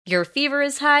Your fever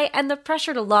is high and the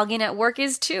pressure to log in at work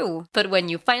is too. But when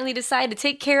you finally decide to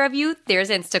take care of you, there's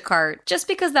Instacart. Just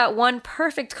because that one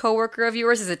perfect coworker of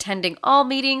yours is attending all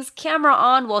meetings, camera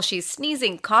on while she's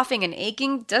sneezing, coughing, and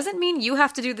aching, doesn't mean you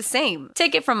have to do the same.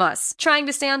 Take it from us. Trying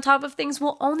to stay on top of things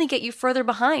will only get you further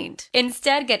behind.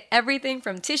 Instead, get everything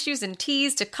from tissues and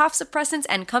teas to cough suppressants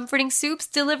and comforting soups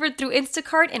delivered through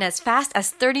Instacart in as fast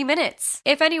as 30 minutes.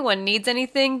 If anyone needs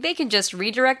anything, they can just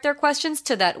redirect their questions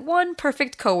to that one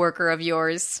perfect coworker of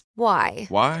yours. Why?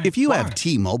 Why? If you have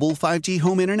T-Mobile 5G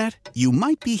home internet, you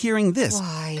might be hearing this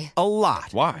Why? a lot.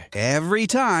 Why? Every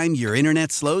time your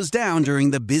internet slows down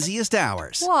during the busiest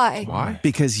hours. Why? Why?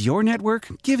 Because your network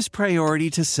gives priority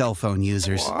to cell phone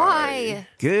users. Why?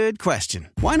 Good question.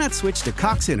 Why not switch to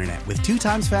Cox Internet with 2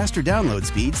 times faster download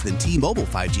speeds than T-Mobile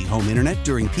 5G home internet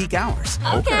during peak hours?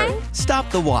 Okay. Stop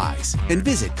the whys and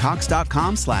visit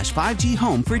cox.com/5G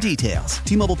home for details.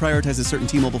 T-Mobile prioritizes certain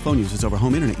T-Mobile phone users over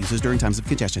home internet users during times of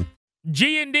congestion.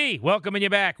 G&D, welcoming you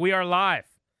back. We are live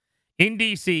in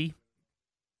D.C.,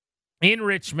 in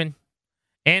Richmond,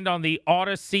 and on the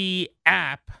Odyssey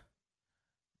app.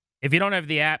 If you don't have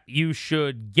the app, you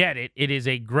should get it. It is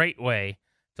a great way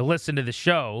to listen to the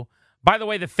show. By the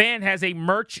way, the Fan has a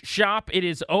merch shop. It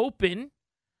is open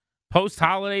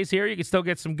post-holidays here. You can still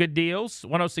get some good deals.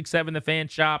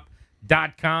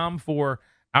 1067thefanshop.com for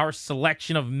our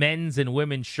selection of men's and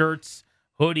women's shirts,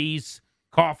 hoodies,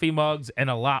 coffee mugs, and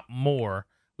a lot more.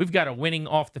 We've got a winning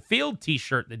off the field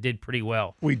T-shirt that did pretty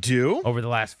well. We do over the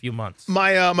last few months.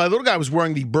 My little guy was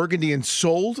wearing the Burgundy and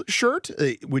Sold shirt,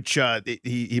 which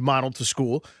he modeled to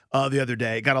school the other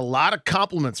day. Got a lot of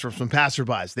compliments from some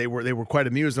passerbys. They were quite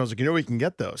amused. And I was like, we can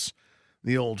get those.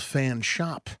 The old Fan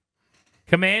shop.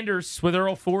 Commanders with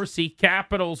Earl Forcey,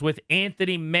 Capitals with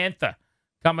Anthony Mantha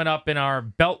coming up in our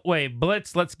Beltway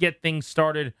Blitz. Let's get things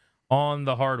started on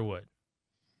the hardwood.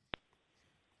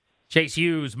 Chase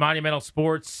Hughes, Monumental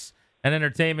Sports and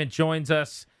Entertainment, joins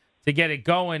us to get it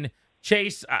going.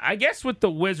 Chase, I guess with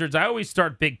the Wizards, I always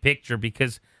start big picture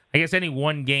because I guess any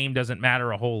one game doesn't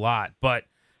matter a whole lot. But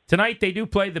tonight they do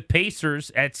play the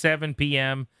Pacers at 7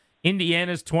 p.m.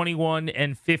 Indiana's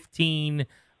 21-15.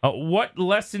 What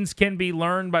lessons can be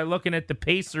learned by looking at the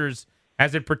Pacers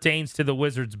as it pertains to the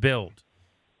Wizards' build?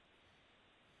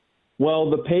 Well,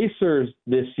 the Pacers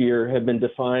this year have been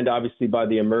defined, obviously, by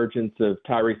the emergence of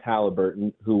Tyrese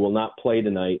Halliburton, who will not play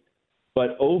tonight.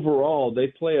 But overall, they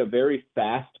play a very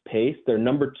fast pace. They're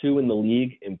number 2 in the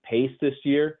league in pace this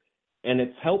year, and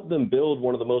it's helped them build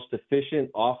one of the most efficient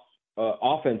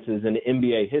offenses in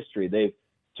NBA history. They've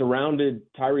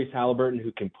surrounded Tyrese Halliburton,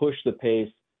 who can push the pace,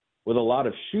 with a lot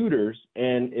of shooters,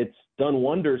 and it's done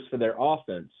wonders for their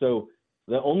offense. So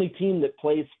the only team that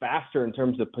plays faster in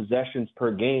terms of possessions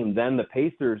per game than the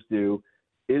Pacers do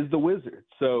is the Wizards.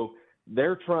 So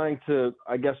they're trying to,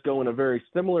 I guess, go in a very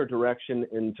similar direction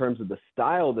in terms of the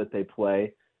style that they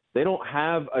play. They don't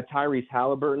have a Tyrese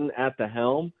Halliburton at the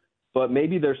helm, but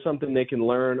maybe there's something they can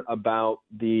learn about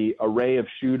the array of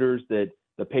shooters that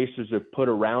the Pacers have put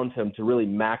around him to really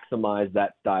maximize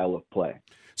that style of play.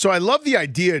 So I love the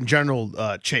idea in general,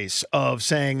 Chase, of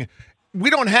saying we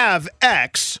don't have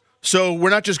X, so we're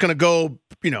not just going to go,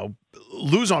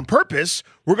 lose on purpose.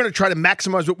 We're going to try to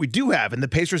maximize what we do have, and the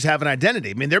Pacers have an identity.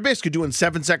 I mean, they're basically doing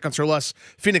 7 seconds or less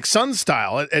Phoenix Suns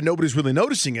style, and nobody's really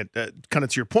noticing it. Kind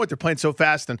of to your point, they're playing so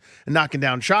fast and knocking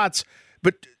down shots.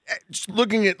 But just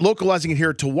looking at localizing it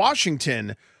here to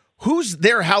Washington, who's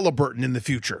their Halliburton in the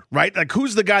future, right? Like,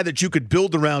 who's the guy that you could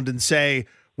build around and say,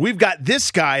 we've got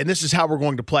this guy, and this is how we're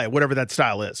going to play, whatever that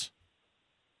style is?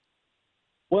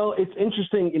 Well, it's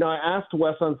interesting. I asked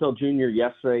Wes Unseld Jr.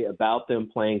 yesterday about them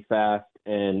playing fast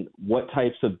and what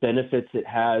types of benefits it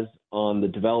has on the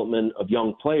development of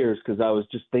young players, because I was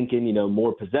just thinking,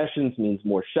 more possessions means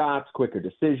more shots, quicker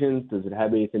decisions. Does it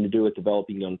have anything to do with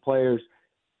developing young players?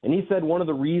 And he said one of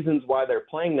the reasons why they're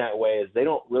playing that way is they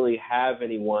don't really have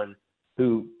anyone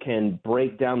who can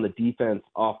break down the defense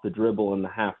off the dribble in the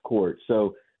half court.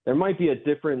 So there might be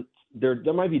different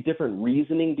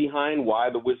reasoning behind why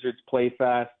the Wizards play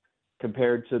fast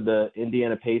compared to the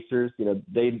Indiana Pacers.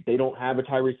 They don't have a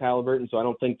Tyrese Halliburton, so I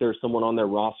don't think there's someone on their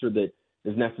roster that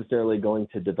is necessarily going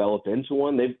to develop into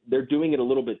one. They're doing it a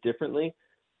little bit differently.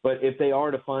 But if they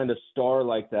are to find a star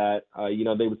like that,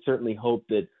 they would certainly hope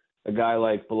that a guy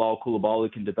like Bilal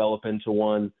Coulibaly can develop into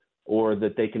one, or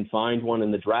that they can find one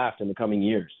in the draft in the coming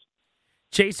years.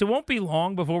 Chase, it won't be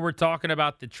long before we're talking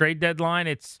about the trade deadline.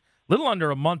 It's a little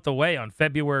under a month away on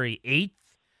February 8th.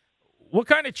 What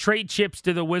kind of trade chips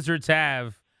do the Wizards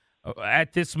have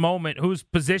at this moment? Who's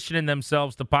positioning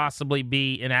themselves to possibly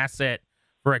be an asset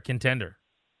for a contender?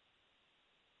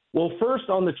 Well, first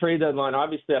on the trade deadline,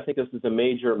 obviously I think this is a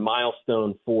major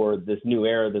milestone for this new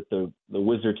era that the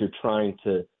Wizards are trying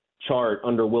to chart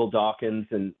under Will Dawkins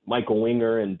and Michael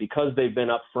Winger. And because they've been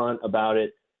upfront about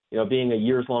it, being a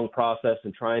years-long process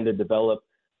and trying to develop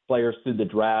players through the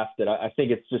draft, that I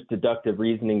think it's just deductive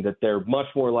reasoning that they're much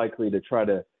more likely to try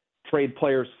to trade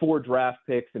players for draft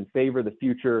picks and favor the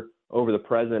future over the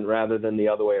present rather than the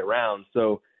other way around.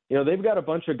 So, they've got a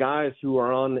bunch of guys who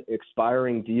are on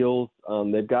expiring deals.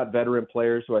 They've got veteran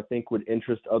players who I think would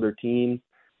interest other teams.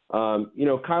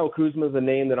 Kyle Kuzma is a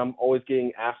name that I'm always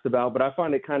getting asked about, but I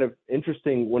find it kind of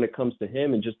interesting when it comes to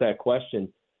him and just that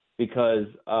question because,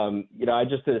 I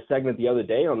just did a segment the other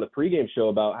day on the pregame show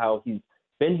about how he's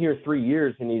been here 3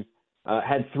 years and he's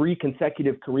had 3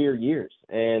 consecutive career years.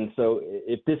 And so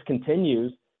if this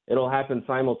continues, it'll happen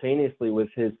simultaneously with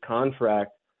his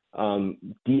contract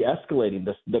de-escalating.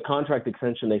 The contract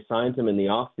extension they signed him in the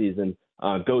offseason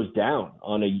goes down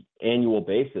on an annual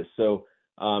basis. So,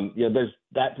 there's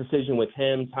that decision with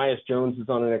him. Tyus Jones is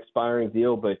on an expiring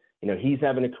deal, but, he's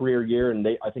having a career year, and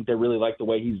I think they really like the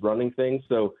way he's running things.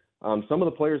 So some of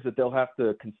the players that they'll have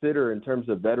to consider in terms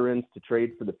of veterans to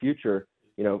trade for the future,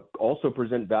 also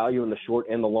present value in the short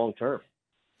and the long term.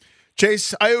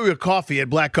 Chase, I owe you a coffee at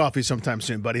Black Coffee sometime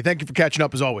soon, buddy. Thank you for catching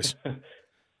up as always.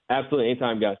 Absolutely.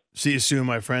 Anytime, guys. See you soon,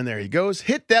 my friend. There he goes.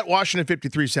 Hit that Washington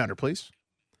 53 sounder, please.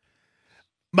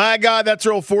 My God, that's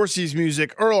Earl Forcey's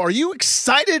music. Earl, are you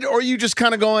excited or are you just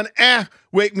kind of going,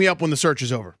 wake me up when the search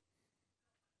is over?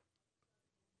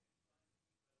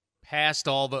 Past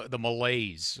all the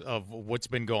malaise of what's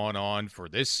been going on for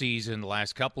this season, the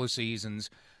last couple of seasons,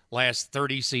 last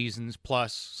 30 seasons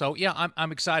plus. So, yeah,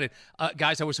 I'm excited.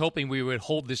 Guys, I was hoping we would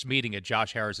hold this meeting at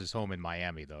Josh Harris's home in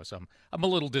Miami, though, so I'm a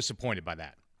little disappointed by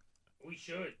that. We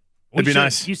should. It'd be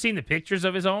nice. You seen the pictures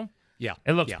of his home? Yeah.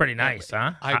 It looks pretty nice,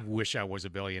 huh? I wish I was a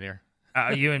billionaire.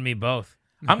 You and me both.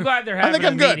 I'm glad they're having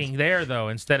a meeting there, though,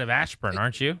 instead of Ashburn,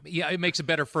 aren't you? Yeah, it makes a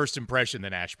better first impression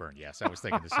than Ashburn. Yes, I was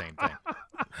thinking the same thing.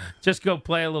 Just go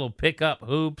play a little pickup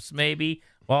hoops, maybe,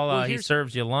 while he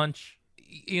serves you lunch.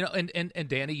 And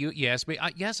Danny, you asked me.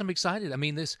 Yes, I'm excited. I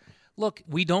mean, look,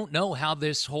 we don't know how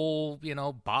this whole,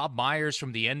 Bob Myers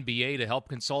from the NBA to help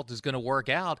consult is going to work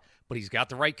out, but he's got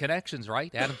the right connections,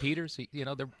 right? Adam Peters,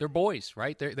 they're boys,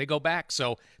 right? They go back.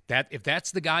 So if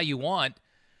that's the guy you want,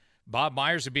 Bob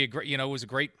Myers would be was a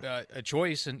great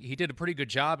choice, and he did a pretty good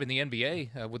job in the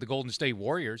NBA with the Golden State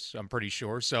Warriors, I'm pretty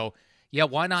sure. So, yeah,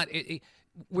 why not?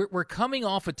 We're coming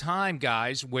off a time,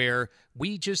 guys, where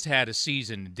we just had a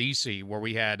season in D.C. where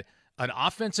we had an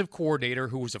offensive coordinator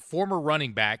who was a former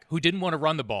running back who didn't want to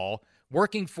run the ball,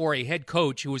 working for a head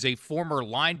coach who was a former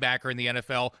linebacker in the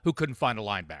NFL who couldn't find a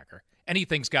linebacker.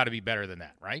 Anything's got to be better than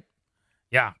that, right?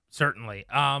 Yeah, certainly.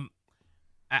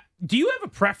 Do you have a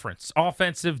preference,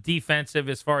 offensive, defensive,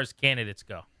 as far as candidates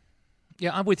go?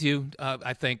 Yeah, I'm with you.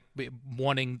 I think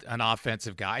wanting an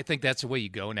offensive guy, I think that's the way you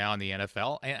go now in the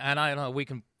NFL. And I don't know, we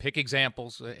can pick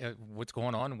examples, what's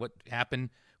going on, what happened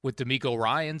with DeMeco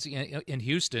Ryans in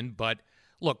Houston. But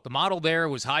look, the model there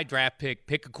was high draft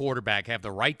pick a quarterback, have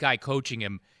the right guy coaching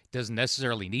him. Doesn't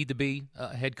necessarily need to be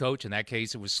a head coach. In that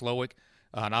case, it was Slowick,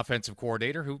 an offensive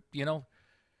coordinator who,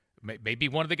 maybe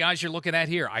one of the guys you're looking at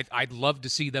here. I'd love to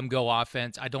see them go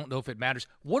offense. I don't know if it matters.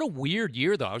 What a weird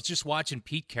year, though. I was just watching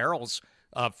Pete Carroll's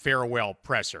farewell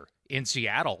presser in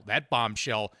Seattle. That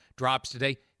bombshell drops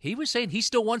today. He was saying he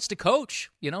still wants to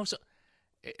coach, so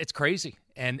it's crazy.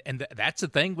 And that's the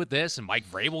thing with this. And Mike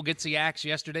Vrabel gets the axe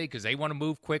yesterday because they want to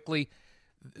move quickly.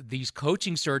 These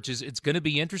coaching searches, it's going to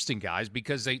be interesting, guys,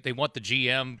 because they want the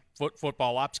GM,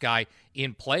 football ops guy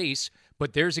in place.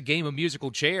 But there's a game of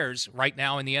musical chairs right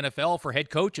now in the NFL for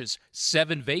head coaches.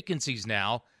 7 vacancies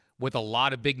now with a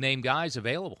lot of big-name guys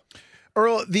available.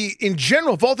 Earl, in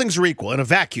general, if all things are equal in a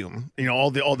vacuum,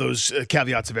 all those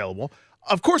caveats available,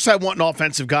 of course I want an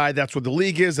offensive guy. That's what the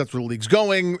league is. That's where the league's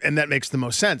going, and that makes the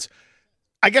most sense.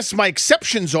 I guess my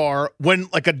exceptions are when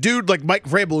like a dude like Mike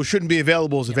Vrabel who shouldn't be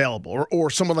available is available, or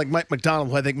someone like Mike McDonald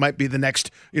who I think might be the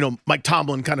next, Mike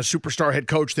Tomlin kind of superstar head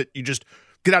coach that you just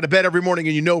get out of bed every morning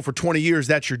and for 20 years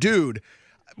that's your dude.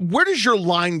 Where does your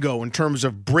line go in terms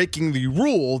of breaking the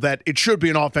rule that it should be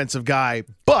an offensive guy,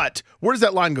 but where does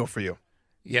that line go for you?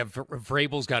 Yeah,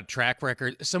 Vrabel's got a track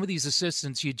record. Some of these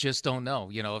assistants you just don't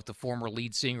know. If the former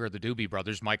lead singer of the Doobie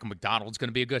Brothers, Michael McDonald's going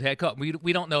to be a good head coach.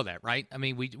 We don't know that, right? I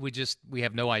mean, we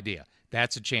have no idea.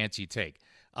 That's a chance you take.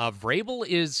 Vrabel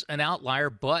is an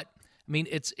outlier, but I mean,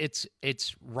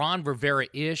 it's Ron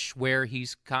Rivera-ish, where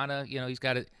he's kind of he's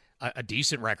got a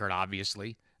decent record,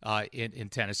 obviously, in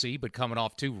Tennessee, but coming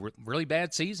off 2 really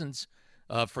bad seasons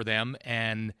for them.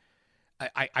 And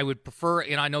I would prefer,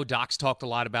 and I know Doc's talked a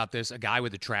lot about this, a guy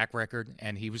with a track record,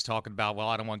 and he was talking about, well,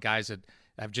 I don't want guys that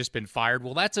have just been fired.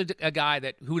 Well, that's a guy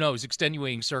that, who knows,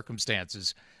 extenuating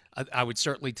circumstances, I would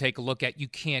certainly take a look at. You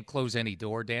can't close any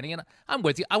door, Danny, and I'm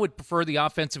with you. I would prefer the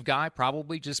offensive guy,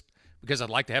 probably just because I'd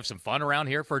like to have some fun around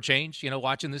here for a change,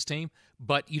 watching this team,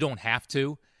 but you don't have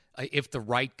to if the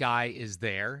right guy is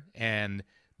there, and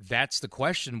that's the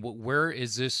question. Where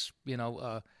is this,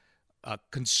 a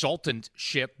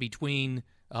consultantship between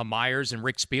Myers and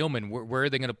Rick Spielman? Where are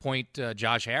they going to point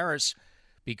Josh Harris?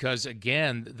 Because,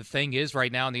 again, the thing is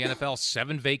right now in the NFL,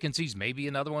 7 vacancies, maybe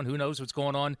another one. Who knows what's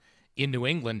going on in New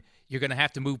England? You're going to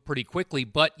have to move pretty quickly,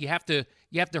 but you have to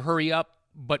hurry up,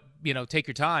 but, take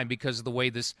your time because of the way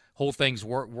this whole thing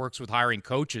works with hiring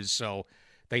coaches. So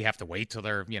they have to wait till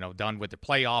they're, done with the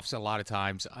playoffs a lot of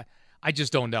times. I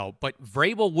just don't know. But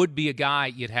Vrabel would be a guy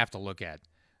you'd have to look at.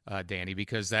 Danny,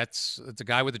 because that's a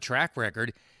guy with a track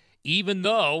record, even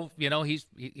though,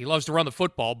 he loves to run the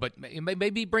football, but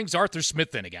maybe he brings Arthur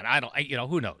Smith in again.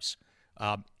 Who knows?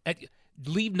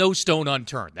 Leave no stone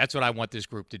unturned. That's what I want this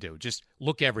group to do. Just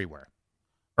look everywhere.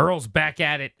 Earl's back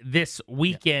at it this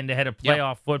weekend ahead of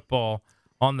playoff football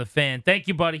on the Fan. Thank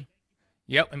you, buddy.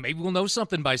 Yep, and maybe we'll know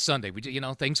something by Sunday.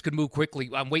 Things could move quickly.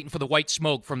 I'm waiting for the white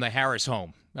smoke from the Harris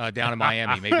home down in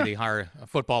Miami. Maybe they hire a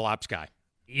football ops guy.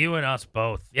 You and us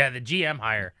both. Yeah, the GM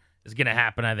hire is going to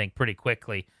happen, I think, pretty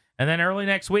quickly. And then early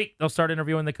next week, they'll start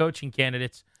interviewing the coaching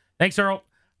candidates. Thanks, Earl.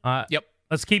 Yep.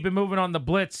 Let's keep it moving on the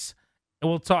Blitz. And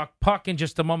we'll talk puck in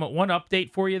just a moment. One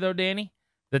update for you, though, Danny.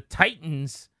 The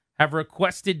Titans have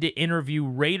requested to interview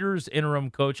Raiders interim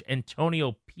coach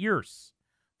Antonio Pierce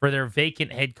for their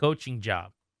vacant head coaching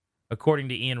job, according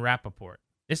to Ian Rappaport.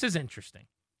 This is interesting.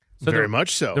 Very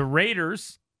much so. The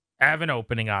Raiders have an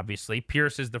opening, obviously.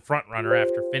 Pierce is the front runner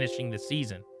after finishing the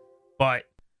season. But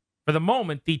for the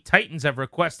moment, the Titans have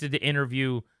requested to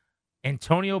interview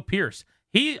Antonio Pierce.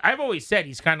 I've always said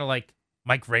he's kind of like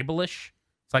Mike Vrabel-ish.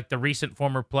 It's like the recent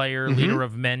former player, leader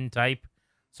of men type.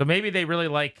 So maybe they really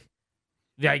like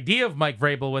the idea of Mike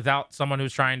Vrabel without someone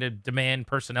who's trying to demand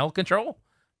personnel control.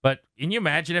 But can you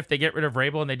imagine if they get rid of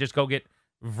Vrabel and they just go get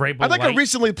Vrabel? I'd like a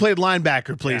recently played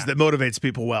linebacker, please, that motivates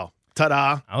people well.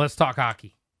 Ta-da. Now let's talk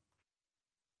hockey.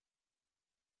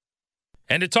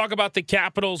 And to talk about the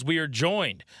Capitals, we are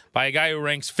joined by a guy who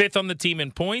ranks 5th on the team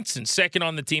in points and 2nd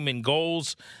on the team in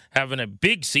goals, having a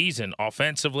big season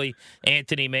offensively,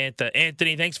 Anthony Mantha.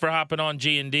 Anthony, thanks for hopping on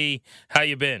G&D. How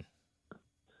you been?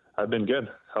 I've been good.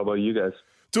 How about you guys?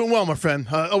 Doing well, my friend.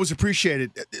 Always appreciate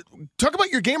it. Talk about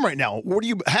your game right now. What are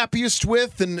you happiest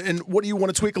with, and what do you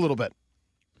want to tweak a little bit?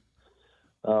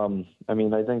 I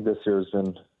think this year has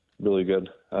been really good.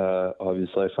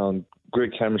 Obviously, I found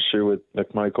great chemistry with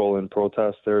McMichael and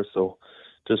Protest there, so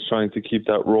just trying to keep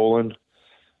that rolling.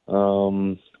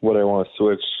 What I want to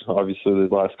switch, obviously, the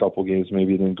last couple games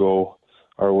maybe didn't go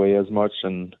our way as much,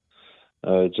 and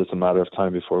it's just a matter of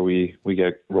time before we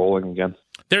get rolling again.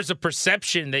 There's a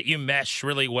perception that you mesh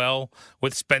really well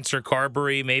with Spencer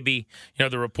Carberry. Maybe,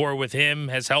 the rapport with him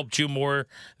has helped you more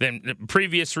than the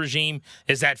previous regime.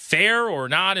 Is that fair or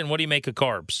not? And what do you make of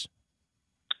Carbs?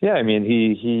 Yeah,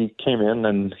 he came in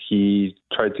and he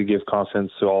tried to give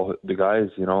confidence to all the guys,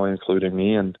 including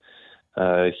me. And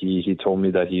he told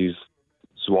me that he's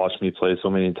watched me play so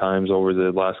many times over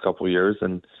the last couple of years,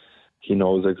 and he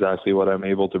knows exactly what I'm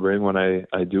able to bring when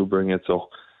I do bring it. So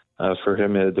for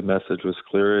him, the message was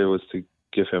clear. It was to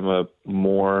give him a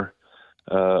more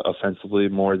offensively,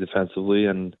 more defensively,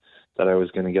 and that I was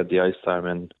going to get the ice time.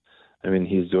 And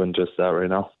he's doing just that right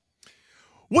now.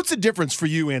 What's the difference for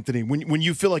you, Anthony, when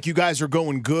you feel like you guys are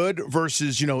going good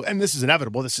versus, and this is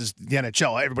inevitable, this is the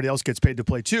NHL, everybody else gets paid to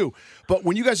play too, but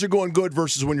when you guys are going good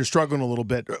versus when you're struggling a little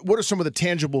bit, what are some of the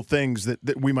tangible things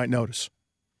that we might notice?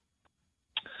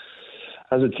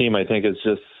 As a team, I think it's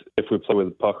just if we play with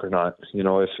the puck or not.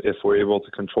 If we're able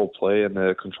to control play and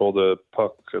control the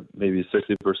puck maybe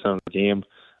 60% of the game,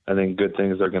 I think good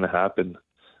things are going to happen.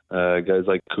 Guys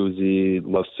like Kuzi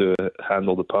loves to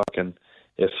handle the puck, and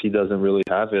if he doesn't really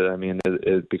have it,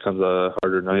 it becomes a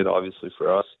harder night, obviously,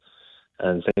 for us.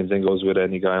 And same thing goes with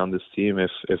any guy on this team.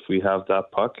 If we have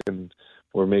that puck and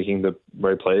we're making the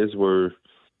right plays, we're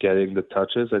getting the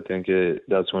touches, I think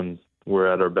that's when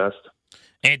we're at our best.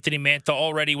 Anthony Mantha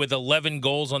already with 11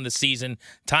 goals on the season,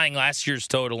 tying last year's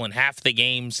total in half the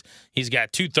games. He's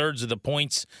got 2/3 of the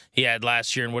points he had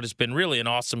last year in what has been really an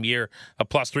awesome year, a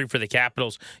 +3 for the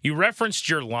Capitals. You referenced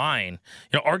your line,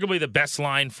 arguably the best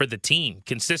line for the team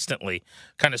consistently,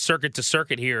 kind of circuit to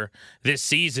circuit here this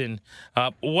season.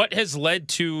 What has led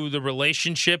to the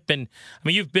relationship? And I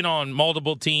mean, you've been on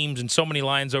multiple teams and so many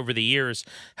lines over the years.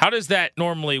 How does that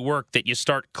normally work that you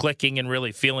start clicking and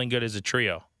really feeling good as a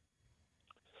trio?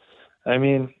 I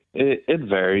mean, it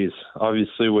varies.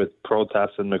 Obviously, with Protas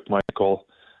and McMichael,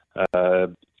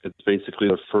 it's basically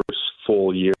the first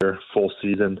full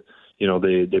season.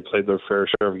 They played their fair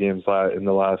share of games in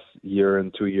the last year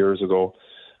and 2 years ago.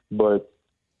 But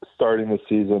starting the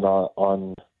season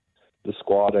on the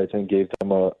squad, I think, gave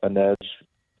them an edge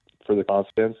for the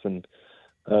confidence. And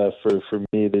for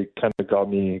me, they kind of got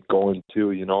me going too,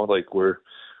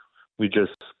 we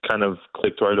just kind of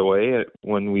clicked right away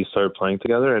when we started playing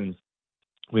together, and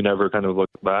we never kind of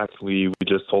looked back. We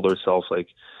just told ourselves,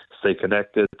 stay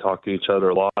connected, talk to each other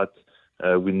a lot.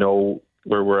 We know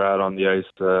where we're at on the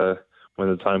ice when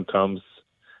the time comes,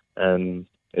 and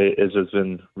it's just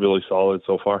been really solid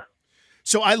so far.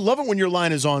 So I love it when your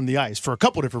line is on the ice for a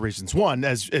couple different reasons. One,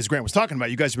 as Grant was talking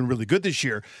about, you guys have been really good this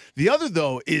year. The other,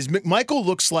 though, is McMichael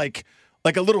looks like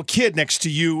a little kid next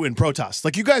to you and Protas.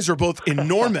 You guys are both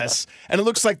enormous, and it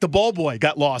looks like the ball boy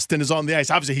got lost and is on the ice.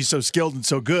 Obviously, he's so skilled and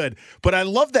so good, but I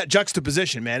love that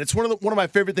juxtaposition, man. It's one of my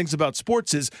favorite things about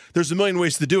sports is there's a million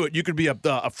ways to do it. You could be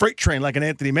a freight train like an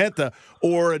Anthony Mantha,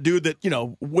 or a dude that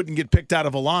wouldn't get picked out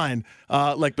of a line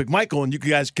like McMichael, and you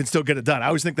guys can still get it done. I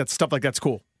always think that stuff like that's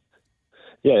cool.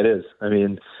 Yeah, it is. I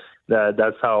mean,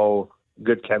 that's how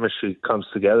good chemistry comes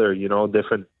together.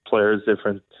 Different players,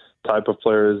 different type of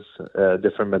players,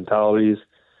 different mentalities,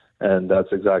 and that's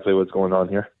exactly what's going on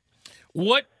here.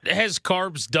 What has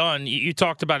Carbs done? You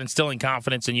talked about instilling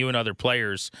confidence in you and other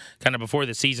players kind of before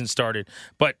the season started,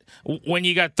 but when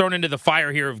you got thrown into the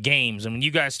fire here of games and when you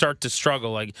guys start to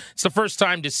struggle, it's the first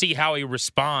time to see how he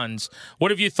responds. What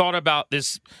have you thought about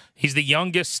this? He's the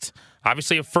youngest,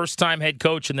 obviously a first-time head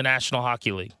coach in the National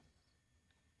Hockey League.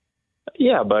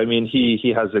 Yeah, but I mean,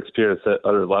 he has experience at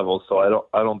other levels, so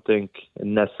I don't think it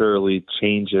necessarily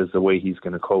changes the way he's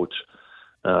going to coach.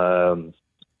 And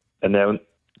then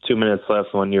 2 minutes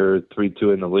left when you're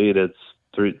 3-2 in the lead, it's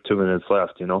 2 minutes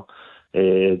left.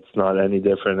 It's not any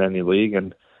different in any league,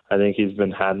 and I think he's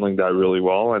been handling that really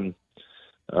well. And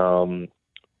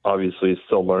obviously, he's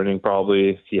still learning.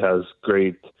 Probably he has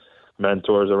great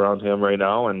mentors around him right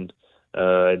now, and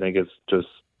I think it's just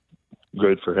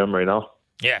great for him right now.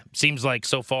 Yeah, seems like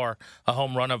so far a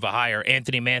home run of a hire.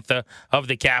 Anthony Mantha of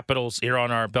the Capitals here on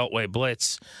our Beltway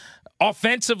Blitz.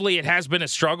 Offensively, it has been a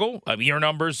struggle. Your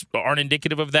numbers aren't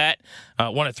indicative of that.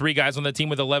 One of 3 guys on the team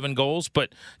with 11 goals,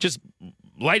 but just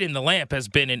lighting the lamp has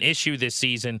been an issue this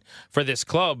season for this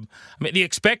club. I mean, the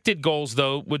expected goals,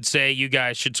 though, would say you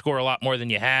guys should score a lot more than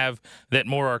you have, that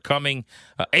more are coming.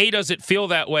 A, does it feel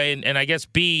that way? And I guess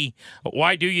B,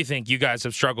 why do you think you guys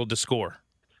have struggled to score?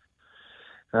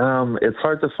 It's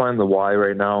hard to find the why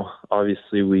right now.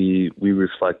 Obviously, we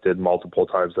reflected multiple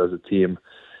times as a team.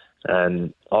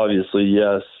 And obviously,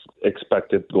 yes,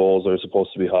 expected goals are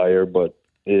supposed to be higher, but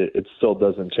it still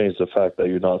doesn't change the fact that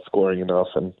you're not scoring enough.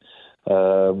 And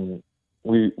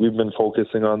we've been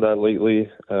focusing on that lately.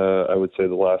 I would say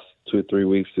the last 2 or 3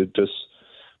 weeks, it just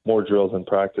more drills and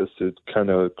practice to kind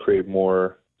of create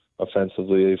more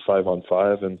offensively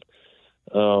 5-on-5. And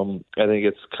I think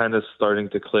it's kind of starting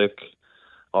to click.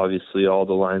 Obviously, all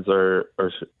the lines are a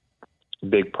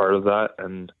big part of that,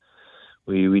 and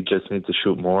we just need to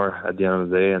shoot more at the end of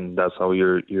the day, and that's how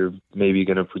you're maybe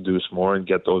going to produce more and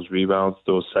get those rebounds,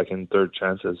 those second, third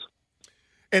chances.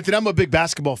 Anthony, I'm a big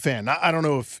basketball fan. I don't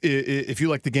know if you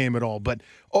like the game at all, but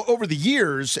over the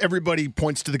years, everybody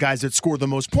points to the guys that score the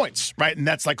most points, right? And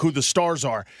that's who the stars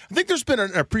are. I think there's been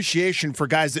an appreciation for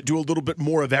guys that do a little bit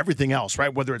more of everything else,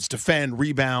 right? Whether it's defend,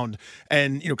 rebound,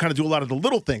 and kind of do a lot of the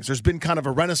little things. There's been kind of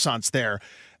a renaissance there.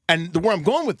 And where I'm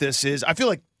going with this is I feel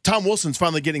like Tom Wilson's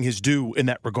finally getting his due in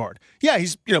that regard. Yeah,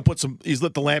 he's he's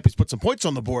lit the lamp, he's put some points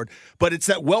on the board, but it's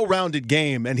that well-rounded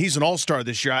game, and he's an all-star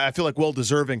this year. I feel like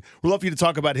well-deserving. We'd love for you to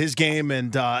talk about his game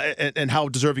and how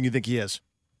deserving you think he is.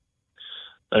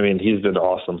 I mean, he's been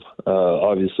awesome.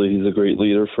 Obviously, he's a great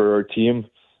leader for our team,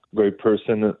 great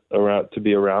person to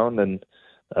be around, and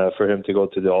for him to go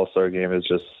to the all-star game is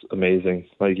just amazing.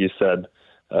 Like you said,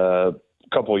 a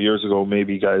couple of years ago,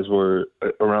 maybe guys were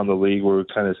around the league were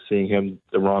kind of seeing him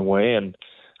the wrong way, and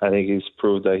I think he's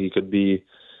proved that he could be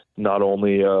not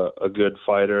only a good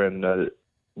fighter and a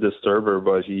disturber,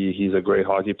 but he's a great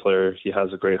hockey player. He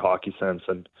has a great hockey sense,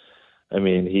 and I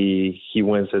mean, he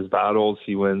wins his battles.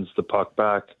 He wins the puck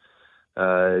back.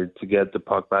 To get the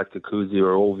puck back to Kuzi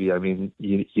or Ovi, I mean,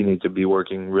 you need to be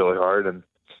working really hard, and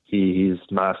he's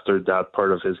mastered that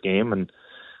part of his game, and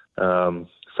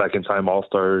second time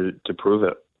All-Star to prove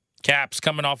it. Caps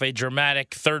coming off a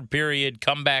dramatic third period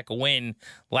comeback win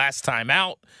last time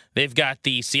out. They've got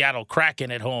the Seattle Kraken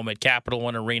at home at Capital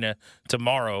One Arena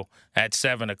tomorrow at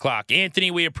 7 o'clock. Anthony,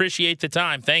 we appreciate the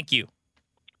time. Thank you.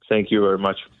 Thank you very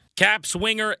much. Caps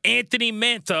winger Anthony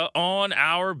Mantha on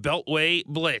our Beltway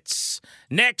Blitz.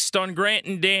 Next on Grant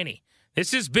and Danny.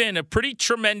 This has been a pretty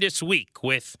tremendous week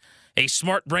with a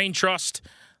smart brain trust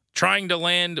trying to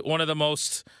land one of the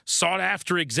most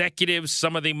sought-after executives,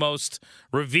 some of the most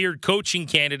revered coaching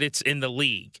candidates in the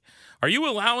league. Are you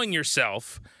allowing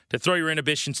yourself to throw your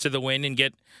inhibitions to the wind and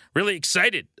get really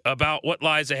excited about what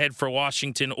lies ahead for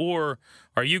Washington, or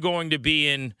are you going to be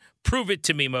in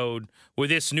prove-it-to-me mode with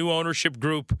this new ownership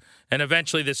group and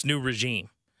eventually this new regime?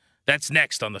 That's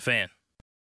next on The Fan.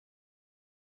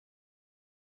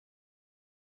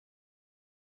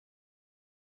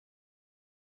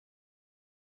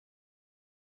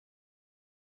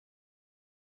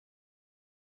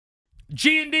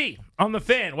 G&D on The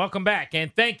Fan. Welcome back,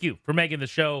 and thank you for making the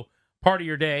show part of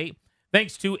your day.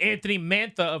 Thanks to Anthony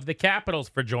Mantha of the Capitals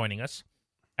for joining us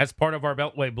as part of our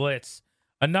Beltway Blitz.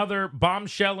 Another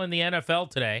bombshell in the NFL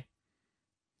today.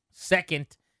 Second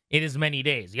in as many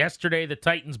days. Yesterday, the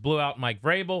Titans blew out Mike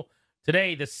Vrabel.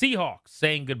 Today, the Seahawks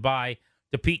saying goodbye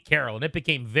to Pete Carroll. And it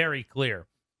became very clear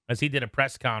as he did a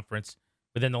press conference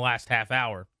within the last half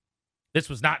hour. This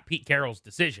was not Pete Carroll's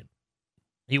decision.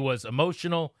 He was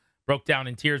emotional, broke down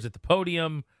in tears at the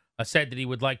podium, said that he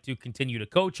would like to continue to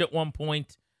coach at one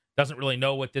point. Doesn't really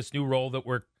know what this new role that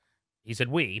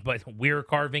we're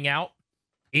carving out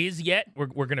is yet. We're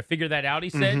going to figure that out, he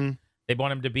said. Mm-hmm. They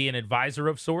want him to be an advisor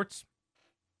of sorts.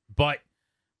 But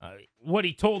what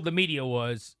he told the media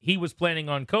was he was planning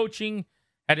on coaching,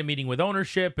 had a meeting with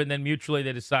ownership, and then mutually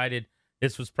they decided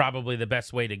this was probably the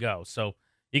best way to go. So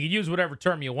you can use whatever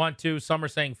term you want to. Some are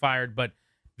saying fired, but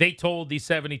they told the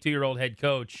 72-year-old head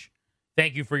coach,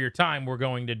 thank you for your time. We're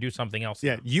going to do something else.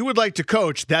 Yeah, you would like to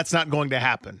coach. That's not going to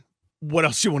happen. What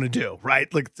else you want to do,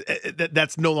 right? Like,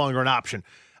 that's no longer an option.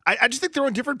 I just think they're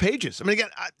on different pages. I mean, again,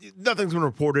 nothing's been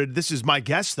reported. This is my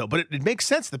guess, though, but it makes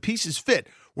sense. The pieces fit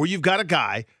where you've got a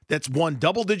guy that's won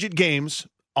double-digit games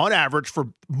on average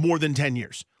for more than 10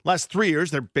 years. Last 3 years,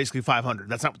 they're basically 500.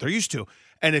 That's not what they're used to.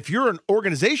 And if you're an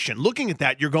organization looking at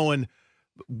that, you're going,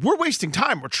 we're wasting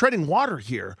time. We're treading water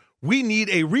here. We need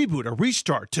a reboot, a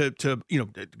restart to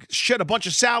shed a bunch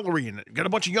of salary and get a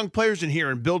bunch of young players in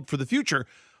here and build for the future.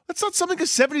 That's not something a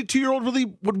 72-year-old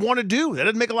really would want to do. That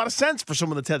doesn't make a lot of sense for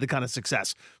someone that's had the kind of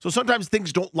success. So sometimes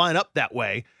things don't line up that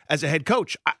way as a head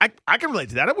coach. I can relate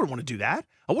to that. I wouldn't want to do that.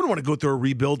 I wouldn't want to go through a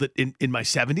rebuild in my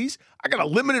 70s. I got a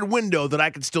limited window that I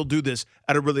can still do this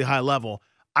at a really high level.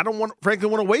 I don't frankly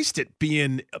want to waste it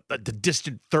being the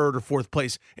distant third or fourth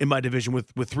place in my division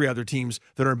with three other teams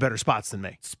that are in better spots than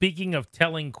me. Speaking of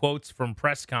telling quotes from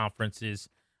press conferences,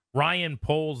 Ryan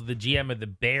Poles, the GM of the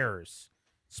Bears,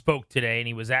 spoke today, and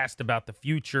he was asked about the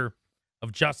future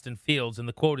of Justin Fields, and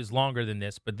the quote is longer than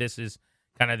this, but this is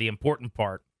kind of the important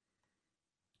part.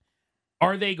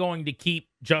 Are they going to keep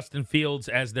Justin Fields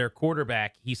as their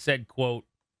quarterback? He said, quote,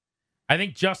 I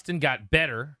think Justin got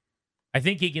better. I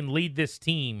think he can lead this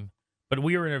team, but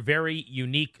we are in a very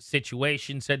unique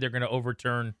situation. Said they're going to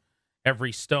overturn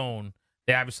every stone.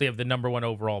 They obviously have the number one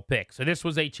overall pick. So this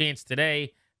was a chance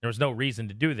today. There was no reason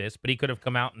to do this, but he could have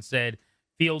come out and said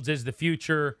Fields is the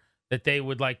future, that they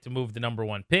would like to move the number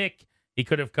one pick. He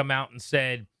could have come out and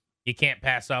said you can't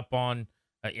pass up on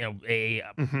a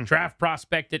draft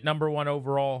prospect at number one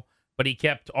overall, but he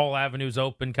kept all avenues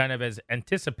open kind of as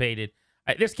anticipated.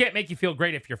 This can't make you feel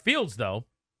great if you're Fields, though,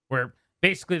 where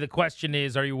basically the question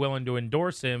is, are you willing to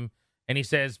endorse him? And he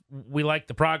says, we like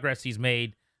the progress he's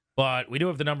made, but we do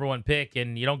have the number one pick,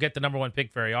 and you don't get the number one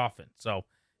pick very often. So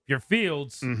if you're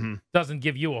Fields, doesn't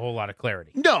give you a whole lot of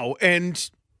clarity. No, and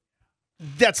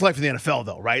that's life in the NFL,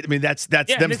 though, right? I mean, that's yeah,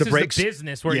 them's the breaks. This is a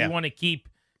business where you want to keep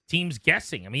teams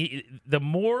guessing. I mean, the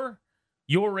more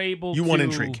you're able to want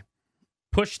intrigue.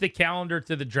 Push the calendar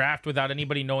to the draft without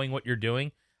anybody knowing what you're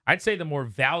doing, I'd say the more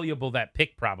valuable that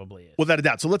pick probably is. Without a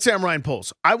doubt. So let's say I'm Ryan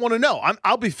Poles. I want to know.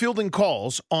 I'll be fielding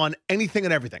calls on anything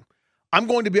and everything. I'm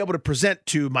going to be able to present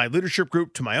to my leadership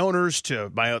group, to my owners,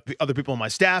 to my other people on my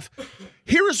staff.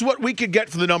 Here is what we could get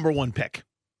for the number one pick.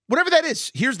 Whatever that is,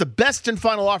 here's the best and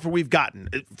final offer we've gotten,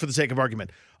 for the sake of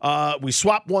argument. We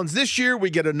swap ones this year. We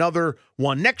get another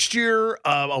one next year,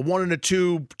 a 1 and a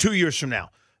 2 2 years from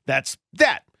now. That's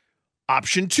that.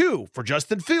 Option 2, for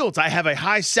Justin Fields, I have a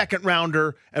high second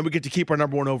rounder, and we get to keep our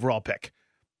number 1 overall pick.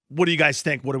 What do you guys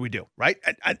think? What do we do? Right?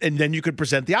 And then you could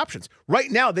present the options.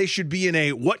 Right now, they should be in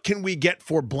a what can we get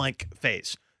for blank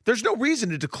phase. There's no reason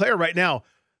to declare right now,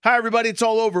 hi, everybody, it's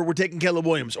all over. We're taking Caleb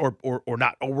Williams or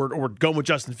not, or we're going with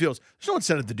Justin Fields. There's no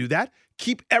incentive to do that.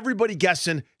 Keep everybody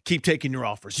guessing. Keep taking your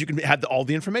offers. You can have all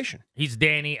the information. He's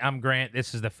Danny. I'm Grant.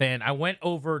 This is the Fan. I went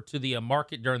over to the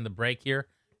market during the break here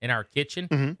in our kitchen,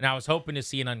 and I was hoping to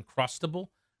see an Uncrustable.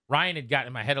 Ryan had gotten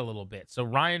in my head a little bit. So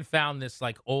Ryan found this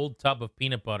like old tub of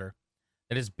peanut butter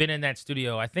that has been in that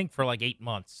studio, I think, for like 8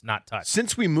 months, not touched.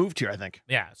 Since we moved here, I think.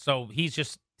 Yeah. So he's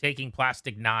just taking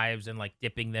plastic knives and like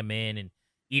dipping them in and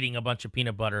eating a bunch of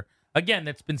peanut butter. Again,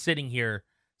 that's been sitting here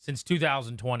since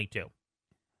 2022.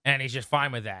 And he's just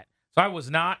fine with that. So I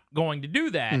was not going to do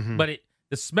that, but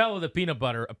the smell of the peanut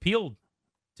butter appealed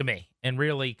to me and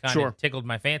really kind of tickled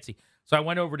my fancy. So I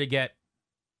went over to get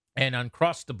an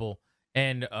Uncrustable,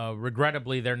 and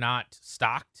regrettably, they're not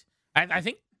stocked. I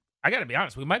think, I got to be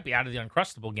honest, we might be out of the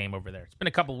Uncrustable game over there. It's been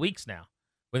a couple weeks now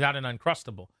without an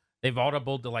Uncrustable. They've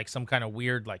audibled to like some kind of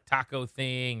weird like taco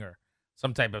thing or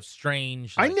some type of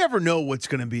strange. I never know what's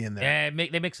going to be in there. Yeah,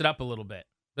 they mix it up a little bit.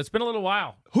 But it's been a little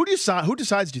while. Who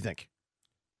decides, do you think?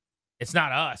 It's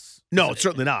not us. No, it's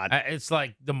certainly not. It's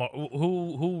like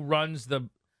who runs the,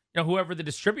 whoever the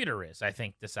distributor is, I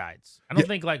think decides. I don't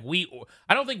think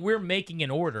I don't think we're making an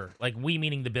order, like we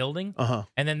meaning the building,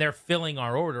 and then they're filling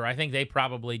our order. I think they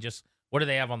probably just, what do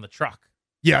they have on the truck?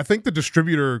 Yeah, I think the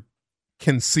distributor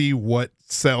can see what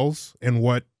sells and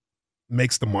what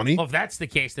makes the money. Well, if that's the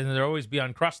case, then there'll always be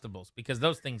Uncrustables because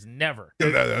those things never.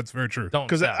 Yeah, that's very true. Don't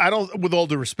because I don't, with all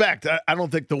due respect, I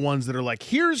don't think the ones that are like,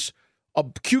 here's a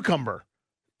cucumber,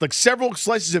 like several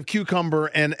slices of cucumber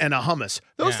and a hummus.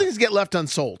 Those things get left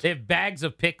unsold. They have bags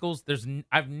of pickles.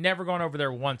 I've never gone over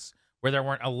there once where there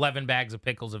weren't 11 bags of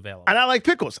pickles available. And I like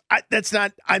pickles.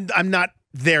 I'm not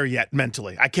there yet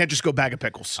mentally. I can't just go bag of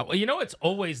pickles. Well, it's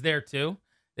always there too.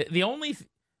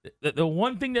 The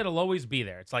one thing that'll always be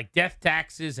there, it's like death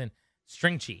taxes and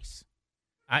string cheese.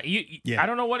 I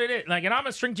don't know what it is. Like, and I'm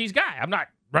a string cheese guy. I'm not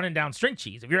running down string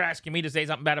cheese. If you're asking me to say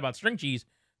something bad about string cheese,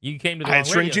 you came to the I had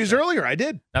string cheese earlier. I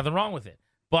did. Nothing wrong with it.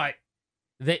 But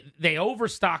they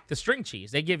overstock the string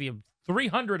cheese. They give you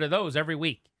 300 of those every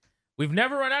week. We've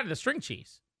never run out of the string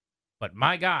cheese. But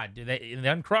my God, the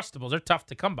Uncrustables are tough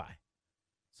to come by.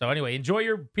 So anyway, enjoy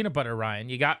your peanut butter, Ryan.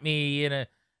 You got me in a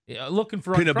looking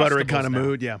for peanut butter kind of now.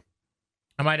 mood. Yeah,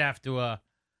 I might have to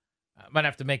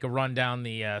make a run down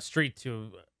the street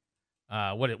to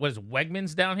what is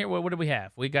Wegmans down here? What do we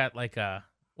have? We got like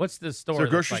what's the store? Is there a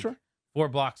grocery store? 4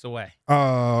 blocks away.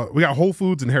 We got Whole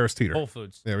Foods and Harris Teeter. Whole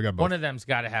Foods. Yeah, we got both. One of them's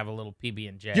got to have a little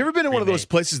PB&J. You ever been in one of those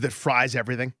places that fries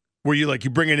everything? Where you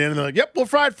bring it in and they're like, yep, we'll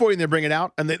fry it for you, and they bring it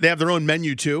out, and they have their own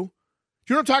menu too.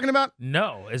 Do you know what I'm talking about?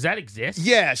 No. Does that exist?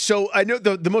 Yeah. So I know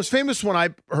the most famous one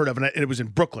I heard of, and it was in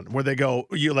Brooklyn, where they go,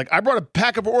 I brought a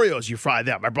pack of Oreos, you fry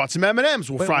them. I brought some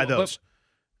M&Ms, we'll fry those.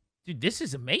 Dude, this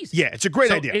is amazing. Yeah, it's a great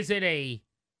idea. Is it a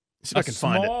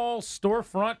small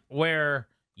storefront where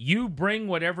you bring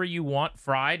whatever you want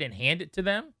fried and hand it to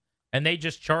them, and they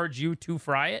just charge you to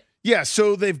fry it? Yeah,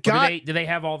 so they've got. Do they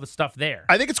have all the stuff there?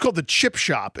 I think it's called the Chip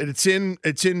Shop, and it's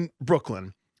in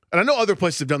Brooklyn. And I know other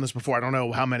places have done this before. I don't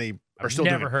know how many are still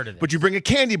doing it. Never heard of it. But you bring a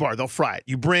candy bar, they'll fry it.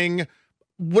 You bring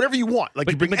whatever you want. Like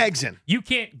you bring eggs in. You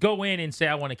can't go in and say,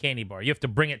 I want a candy bar. You have to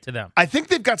bring it to them. I think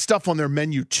they've got stuff on their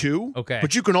menu too. Okay.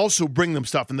 But you can also bring them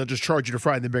stuff, and they'll just charge you to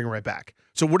fry it and then bring it right back.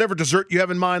 So whatever dessert you have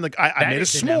in mind, like I made a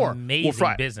s'more. Amazing we'll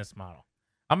fry it. Business model.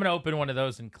 I'm going to open one of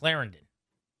those in Clarendon.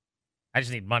 I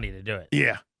just need money to do it.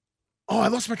 Yeah. Oh, I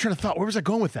lost my train of thought. Where was I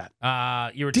going with that?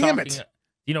 You were Damn talking. it.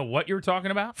 You know what you were talking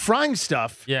about? Frying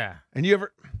stuff. Yeah. And you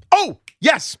ever? Oh,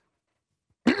 yes.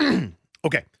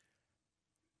 Okay. Have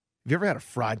you ever had a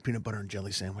fried peanut butter and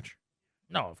jelly sandwich?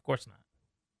 No, of course not.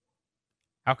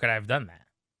 How could I have done that?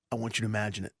 I want you to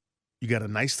imagine it. You got a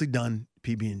nicely done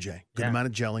PB&J. Good amount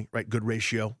of jelly, right? Good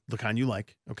ratio, the kind you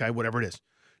like, okay? Whatever it is.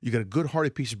 You got a good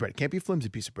hearty piece of bread. It can't be a flimsy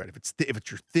piece of bread. If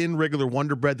it's your thin, regular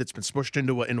Wonder Bread that's been smushed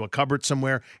into a cupboard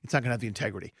somewhere, it's not going to have the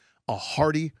integrity. A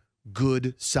hearty,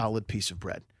 good, solid piece of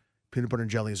bread. Peanut butter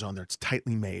and jelly is on there. It's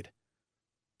tightly made.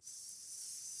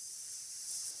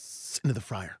 Into the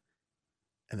fryer.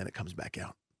 And then it comes back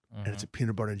out. And it's a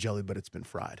peanut butter and jelly, but it's been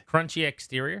fried. Crunchy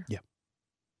exterior? Yeah.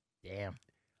 Damn.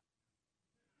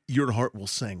 Your heart will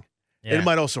sing. Yeah. It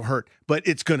might also hurt, but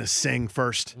it's going to sing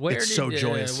first. It's so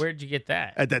joyous. Where'd you get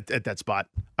that? At that spot.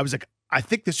 I was like, I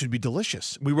think this would be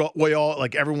delicious. We all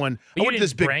like everyone. But you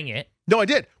didn't bring it. No, I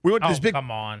did. We went to this big. Come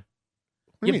on.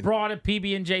 You brought a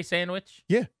PB&J sandwich?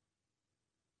 Yeah.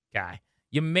 Guy.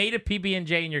 You made a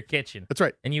PB&J in your kitchen. That's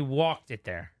right. And you walked it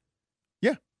there.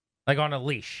 Yeah. Like on a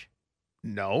leash.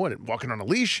 No, I didn't walk in on a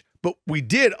leash, but we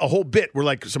did a whole bit. We're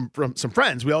like some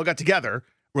friends. We all got together.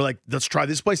 We're like, let's try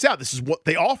this place out. This is what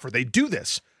they offer. They do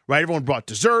this, right? Everyone brought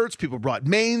desserts. People brought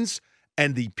mains.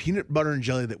 And the peanut butter and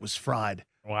jelly that was fried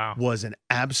was an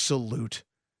absolute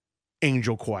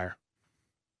angel choir.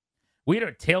 We had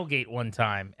a tailgate one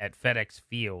time at FedEx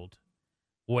Field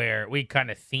where we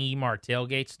kind of theme our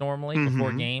tailgates normally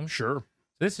before games. Sure.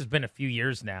 This has been a few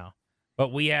years now,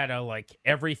 but we had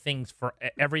everything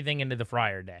into the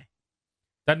fryer day.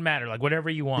 Doesn't matter, like whatever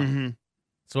you want.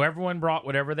 So everyone brought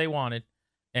whatever they wanted,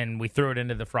 and we threw it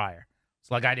into the fryer.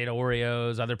 So like I did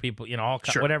Oreos, other people,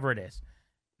 whatever it is.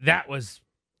 That was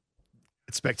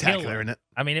it's spectacular, killer. Isn't it?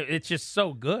 I mean, it's just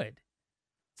so good.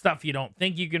 Stuff you don't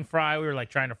think you can fry. We were like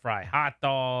trying to fry hot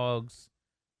dogs,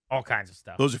 all kinds of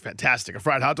stuff. Those are fantastic. A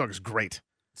fried hot dog is great.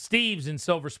 Steve's in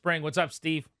Silver Spring. What's up,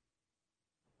 Steve?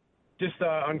 Just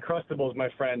Uncrustables, my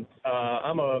friend.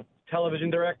 I'm a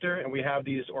television director, and we have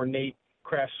these ornate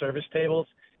craft service tables,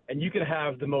 and you can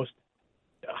have the most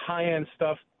high-end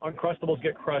stuff. Uncrustables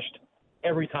get crushed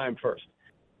every time first.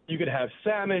 You could have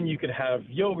salmon, you could have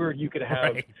yogurt, you could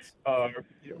have,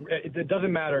 it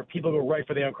doesn't matter. People go right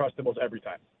for the Uncrustables every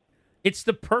time. It's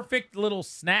the perfect little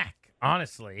snack,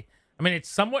 honestly. I mean, it's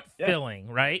somewhat filling,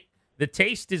 right? The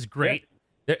taste is great.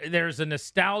 Yeah. There's a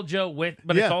nostalgia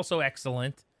but it's also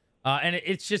excellent. And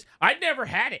it's just, I'd never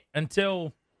had it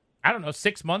until,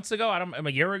 6 months ago.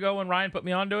 A year ago when Ryan put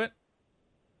me onto it.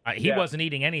 He wasn't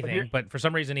eating anything, but for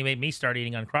some reason he made me start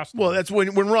eating Uncrustables. Well, that's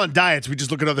when we're on diets, we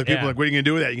just look at other people like, what are you going to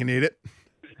do with that? You going to eat it?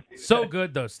 So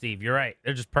good, though, Steve. You're right.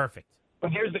 They're just perfect.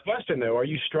 But here's the question, though. Are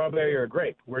you strawberry or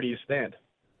grape? Where do you stand?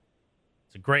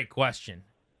 It's a great question.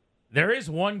 There is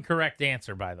one correct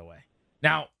answer, by the way.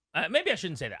 Now, maybe I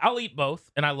shouldn't say that. I'll eat both,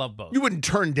 and I love both. You wouldn't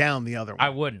turn down the other one. I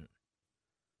wouldn't.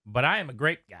 But I am a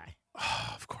grape guy.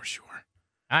 Oh, of course you are.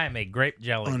 I am a grape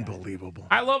jelly Unbelievable.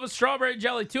 guy. I love a strawberry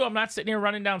jelly, too. I'm not sitting here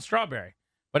running down strawberry.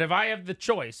 But if I have the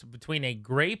choice between a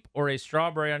grape or a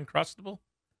strawberry Uncrustable,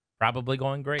 probably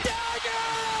going grape.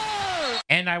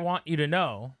 And I want you to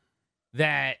know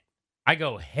that I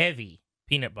go heavy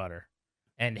peanut butter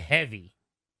and heavy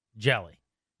jelly.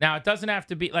 Now, it doesn't have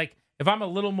to be like if I'm a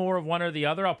little more of one or the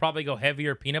other, I'll probably go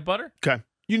heavier peanut butter. Okay.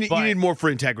 You need more for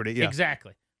integrity. Yeah.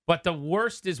 Exactly. But the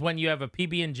worst is when you have a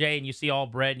PB&J and you see all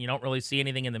bread and you don't really see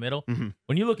anything in the middle.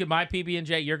 When you look at my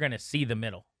PB&J, you're going to see the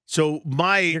middle. So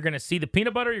you're going to see the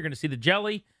peanut butter, you're going to see the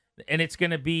jelly, and it's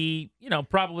going to be,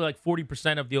 probably like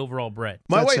 40% of the overall bread.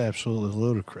 That's absolutely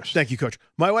ludicrous. Thank you, Coach.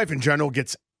 My wife in general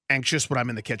gets anxious when I'm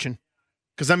in the kitchen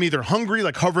because I'm either hungry,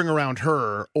 like hovering around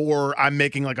her, or I'm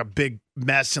making like a big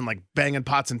mess and like banging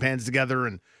pots and pans together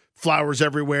and flowers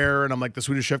everywhere. And I'm like the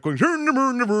Swedish chef going,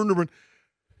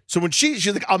 so when she's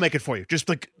like, I'll make it for you. Just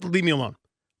like, leave me alone.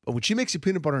 But when she makes you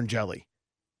peanut butter and jelly,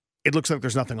 it looks like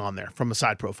there's nothing on there from a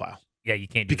side profile. Yeah, you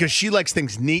can't do because that. She likes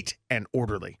things neat and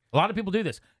orderly. A lot of people do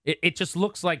this. It just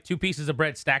looks like two pieces of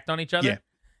bread stacked on each other. Yeah.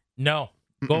 No,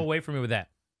 go away from me with that.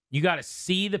 You got to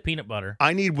see the peanut butter.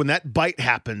 I need, when that bite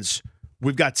happens,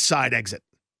 we've got side exit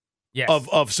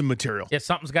of some material. Yeah,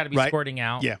 something's got to be squirting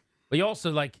out. Yeah. But you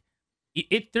also,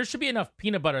 there should be enough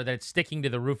peanut butter that it's sticking to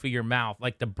the roof of your mouth,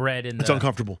 like the bread and it's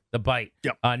uncomfortable. The bite.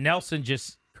 Yep. Nelson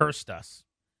just cursed us.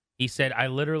 He said, I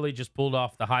literally just pulled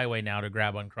off the highway now to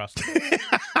grab Uncrustables.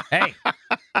 Hey,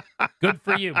 good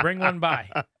for you. Bring one by.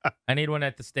 I need one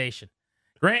at the station.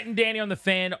 Grant and Danny on the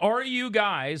Fan. Are you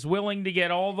guys willing to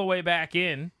get all the way back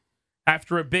in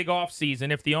after a big offseason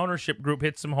if the ownership group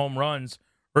hits some home runs?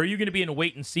 Or are you going to be in a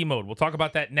wait-and-see mode? We'll talk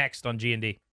about that next on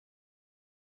G&D.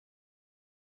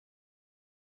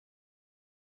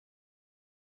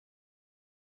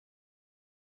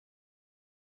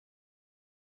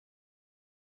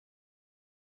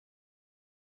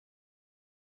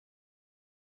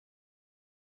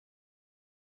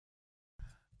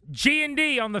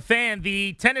 G&D on the Fan.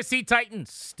 The Tennessee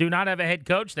Titans do not have a head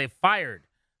coach. They fired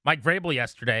Mike Vrabel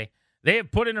yesterday. They have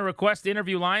put in a request to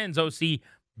interview Lions OC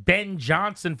Ben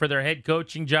Johnson for their head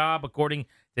coaching job, according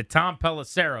to Tom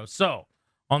Pelissero. So,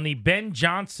 on the Ben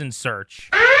Johnson search.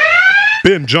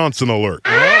 Ben Johnson alert.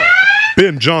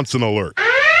 Ben Johnson alert.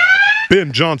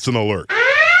 Ben Johnson alert.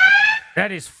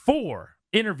 That is 4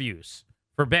 interviews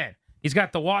for Ben. He's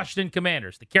got the Washington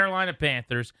Commanders, the Carolina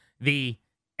Panthers, the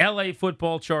LA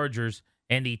Football Chargers,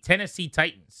 and the Tennessee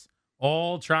Titans,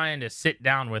 all trying to sit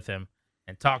down with him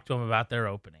and talk to him about their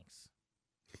openings.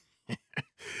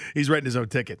 He's writing his own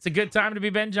ticket. It's a good time to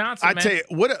be Ben Johnson, I tell you,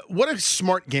 what a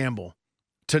smart gamble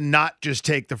to not just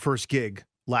take the first gig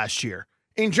last year.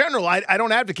 In general, I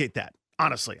don't advocate that.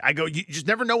 Honestly, I go, you just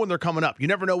never know when they're coming up. You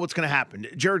never know what's going to happen.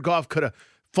 Jared Goff could have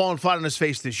fallen flat on his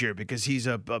face this year because he's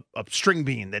a string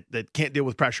bean that can't deal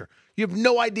with pressure. You have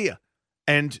no idea.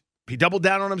 And he doubled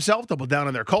down on himself, doubled down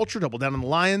on their culture, doubled down on the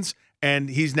Lions, and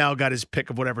he's now got his pick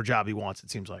of whatever job he wants, it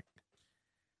seems like.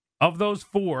 Of those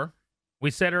four,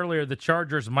 we said earlier the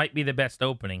Chargers might be the best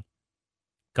opening.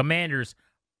 Commanders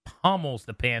pummels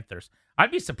the Panthers.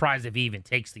 I'd be surprised if he even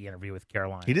takes the interview with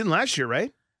Carolina. He didn't last year,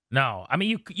 right? No. I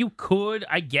mean, you could,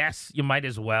 I guess. You might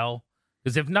as well.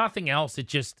 Because if nothing else, it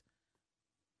just,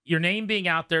 your name being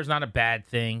out there is not a bad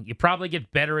thing. You probably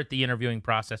get better at the interviewing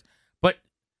process. But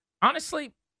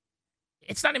honestly,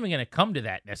 it's not even going to come to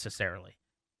that necessarily.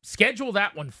 Schedule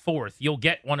that one fourth. You'll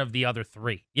get one of the other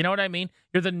three. You know what I mean?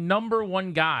 You're the number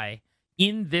one guy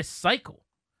in this cycle.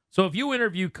 So if you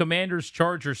interview Commanders,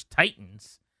 Chargers,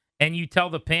 Titans, and you tell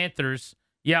the Panthers,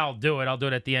 yeah, I'll do it. I'll do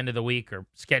it at the end of the week or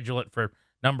schedule it for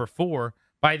number 4.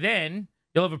 By then,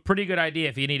 you'll have a pretty good idea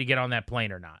if you need to get on that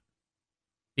plane or not.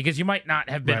 Because you might not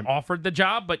have been offered the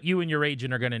job, but you and your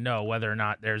agent are going to know whether or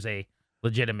not there's a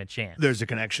legitimate chance. There's a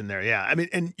connection there, yeah. I mean,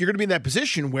 and you're going to be in that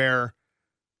position where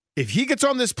if he gets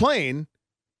on this plane,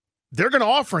 they're going to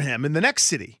offer him in the next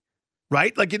city,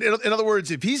 right? Like, in other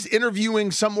words, if he's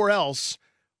interviewing somewhere else,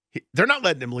 they're not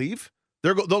letting him leave.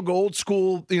 They'll go old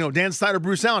school, Dan Snyder,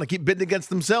 Bruce Allen, and keep bidding against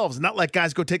themselves and not let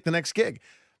guys go take the next gig.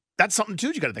 That's something,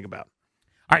 too, you got to think about.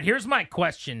 All right, here's my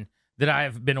question that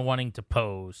I've been wanting to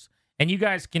pose. And you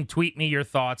guys can tweet me your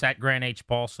thoughts at Grant H.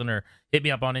 Paulson or hit me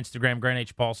up on Instagram, Grant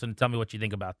H. Paulson, and tell me what you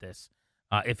think about this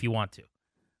if you want to.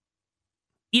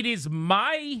 It is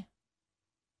my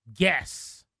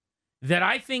guess that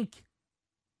I think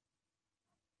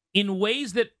in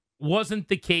ways that wasn't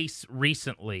the case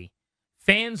recently,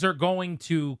 fans are going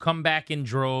to come back in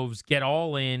droves, get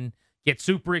all in, get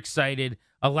super excited,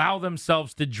 allow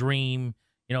themselves to dream,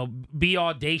 be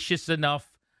audacious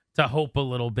enough to hope a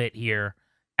little bit here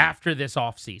after this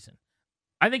offseason.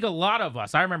 I think a lot of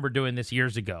us, I remember doing this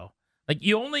years ago, like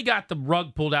you only got the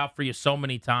rug pulled out for you so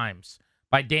many times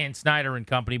by Dan Snyder and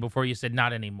company before you said,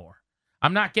 not anymore.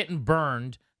 I'm not getting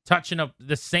burned touching up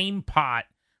the same pot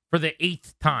for the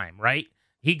 8th time, right?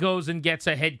 He goes and gets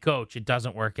a head coach. It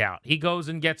doesn't work out. He goes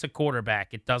and gets a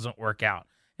quarterback. It doesn't work out.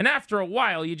 And after a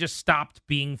while, you just stopped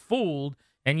being fooled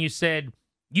and you said,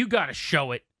 you got to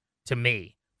show it to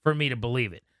me for me to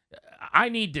believe it. I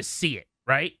need to see it,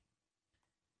 right?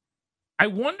 I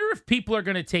wonder if people are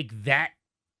going to take that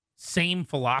same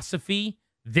philosophy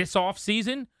this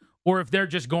offseason or if they're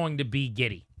just going to be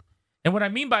giddy. And what I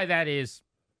mean by that is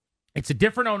it's a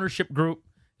different ownership group.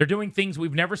 They're doing things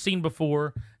we've never seen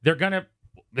before.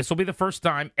 This will be the first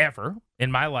time ever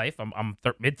in my life, I'm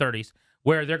mid-30s,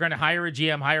 where they're going to hire a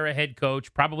GM, hire a head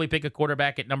coach, probably pick a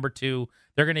quarterback at number 2.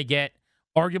 They're going to get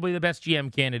arguably the best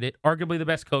GM candidate, arguably the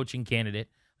best coaching candidate.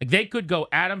 Like they could go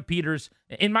Adam Peters,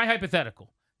 in my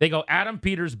hypothetical, they go Adam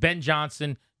Peters, Ben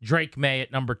Johnson, Drake May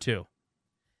at number 2.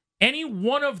 Any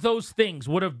one of those things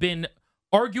would have been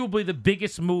arguably the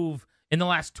biggest move in the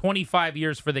last 25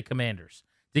 years for the Commanders.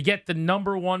 To get the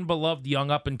number 1 beloved young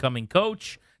up-and-coming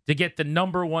coach, to get the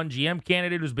number 1 GM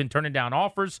candidate who's been turning down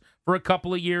offers for a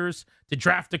couple of years, to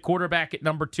draft a quarterback at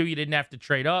number 2, you didn't have to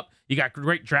trade up. You got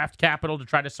great draft capital to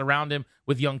try to surround him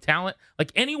with young talent.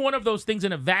 Like any one of those things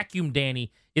in a vacuum,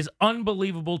 Danny, is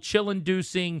unbelievable,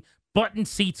 chill-inducing, button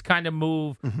seats kind of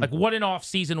move. Mm-hmm. Like what an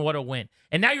offseason, what a win.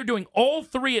 And now you're doing all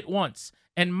 3 at once.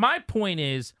 And my point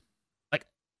is, like,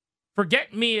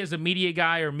 forget me as a media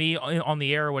guy or me on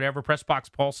the air or whatever, press box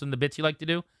Paulson, the bits you like to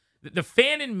do. The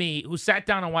fan in me who sat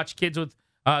down and watched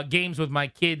games with my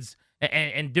kids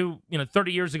and do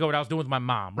 30 years ago what I was doing with my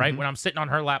mom, right? Mm-hmm. When I'm sitting on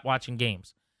her lap watching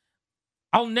games.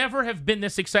 I'll never have been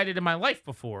this excited in my life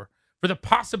before for the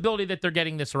possibility that they're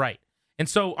getting this right. And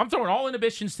so I'm throwing all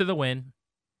inhibitions to the wind.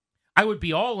 I would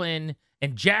be all in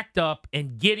and jacked up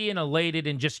and giddy and elated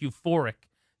and just euphoric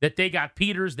that they got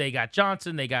Peters, they got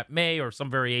Johnson, they got May or some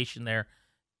variation there.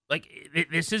 Like,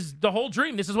 this is the whole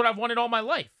dream. This is what I've wanted all my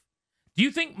life. Do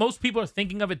you think most people are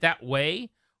thinking of it that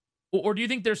way? Or do you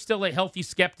think there's still a healthy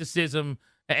skepticism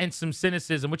and some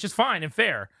cynicism, which is fine and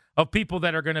fair, of people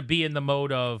that are going to be in the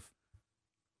mode of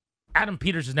Adam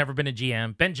Peters has never been a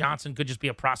GM. Ben Johnson could just be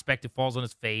a prospect who falls on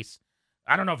his face.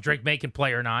 I don't know if Drake May can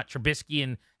play or not. Trubisky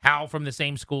and Howell from the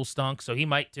same school stunk, so he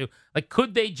might too. Like,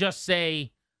 could they just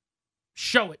say,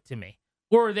 show it to me?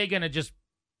 Or are they going to just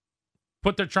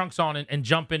put their trunks on and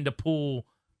jump into pool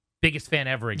biggest fan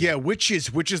ever again? Yeah, which is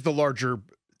the larger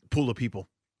pool of people?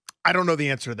 I don't know the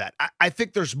answer to that. I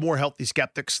think there's more healthy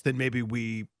skeptics than maybe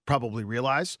we probably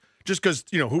realize, just because,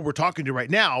 who we're talking to right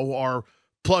now are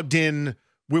plugged in,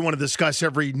 we want to discuss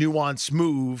every nuance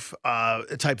move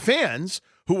type fans,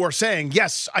 who are saying,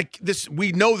 yes,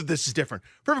 we know that this is different.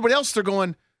 For everybody else, they're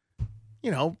going,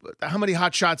 how many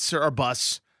hot shots are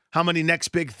busts? How many next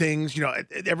big things?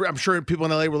 I'm sure people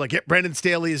in LA were like, yeah, Brandon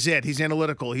Staley is it. He's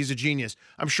analytical. He's a genius.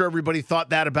 I'm sure everybody thought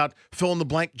that about fill in the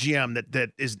blank GM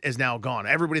that is now gone.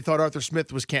 Everybody thought Arthur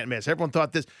Smith was can't miss. Everyone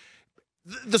thought this.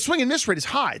 The swing and miss rate is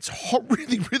high. It's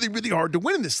really, really, really hard to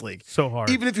win in this league. So hard.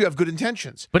 Even if you have good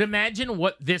intentions. But imagine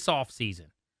what this offseason,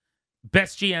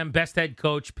 best GM, best head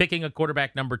coach, picking a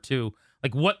quarterback number 2,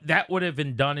 like what that would have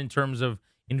been done in terms of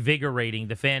invigorating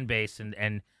the fan base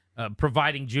and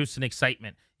providing juice and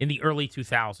excitement in the early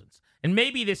 2000s. And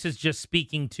maybe this is just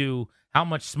speaking to how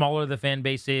much smaller the fan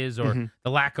base is or the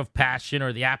lack of passion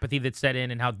or the apathy that set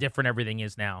in and how different everything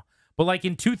is now. But like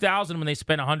in 2000 when they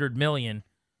spent $100 million,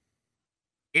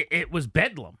 it was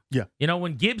bedlam. Yeah.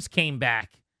 When Gibbs came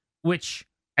back, which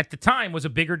at the time was a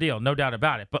bigger deal, no doubt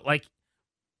about it. But like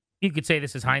you could say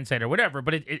this is hindsight or whatever,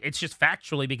 but it's just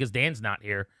factually because Dan's not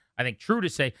here. I think true to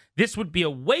say this would be a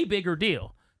way bigger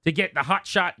deal to get the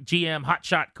hotshot GM,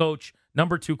 hotshot coach,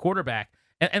 number 2 quarterback.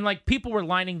 And like people were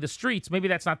lining the streets. Maybe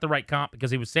that's not the right comp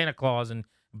because he was Santa Claus and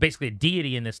basically a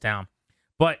deity in this town.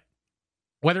 But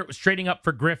whether it was trading up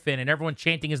for Griffin and everyone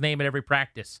chanting his name at every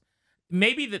practice,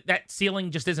 maybe that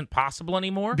ceiling just isn't possible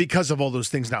anymore. Because of all those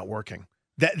things not working.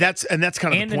 That's kind of the point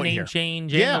here. And the name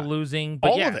change and the losing. But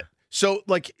all of it. So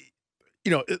like,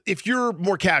 if you're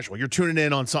more casual, you're tuning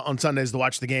in on Sundays to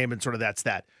watch the game and sort of that's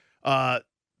that.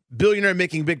 Billionaire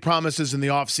making big promises in the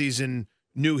offseason,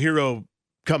 new hero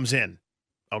comes in.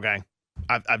 Okay.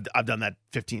 I've done that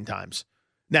 15 times.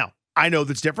 Now, I know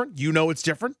that's different. It's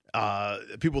different.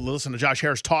 People that listen to Josh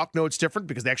Harris talk know it's different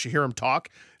because they actually hear him talk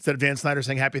instead of Dan Snyder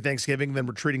saying Happy Thanksgiving, then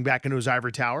retreating back into his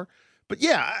ivory tower. But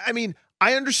yeah, I mean,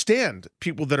 I understand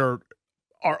people that are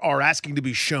asking to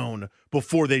be shown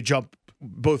before they jump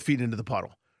both feet into the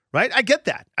puddle, right? I get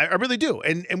that. I really do.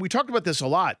 And we talked about this a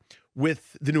lot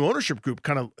with the new ownership group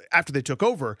kind of after they took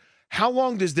over. How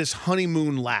long does this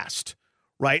honeymoon last,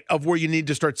 right, of where you need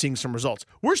to start seeing some results?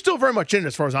 We're still very much in it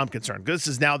as far as I'm concerned because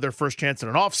this is now their first chance in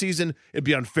an offseason. It'd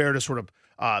be unfair to sort of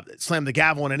slam the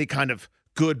gavel on any kind of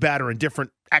good, bad, or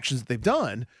indifferent actions that they've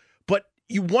done. But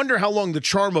you wonder how long the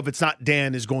charm of It's Not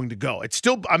Dan is going to go.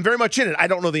 I'm very much in it. I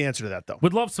don't know the answer to that, though.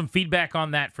 Would love some feedback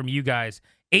on that from you guys.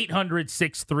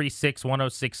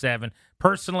 800-636-1067.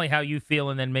 Personally, how you feel,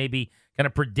 and then maybe kind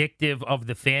of predictive of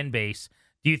the fan base.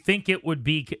 Do you think it would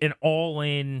be an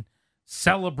all-in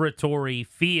celebratory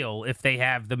feel if they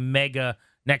have the mega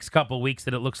next couple of weeks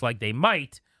that it looks like they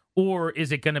might? Or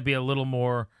is it going to be a little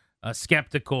more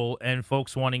skeptical and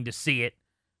folks wanting to see it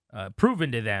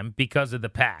proven to them because of the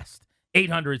past?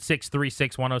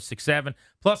 800-636-1067.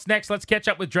 Plus, next, let's catch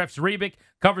up with Dreff Zrebic,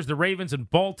 covers the Ravens in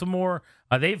Baltimore.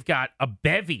 They've got a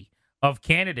bevy of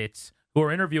candidates who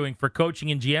are interviewing for coaching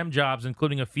and GM jobs,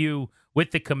 including a few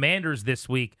with the Commanders this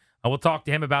week. We'll talk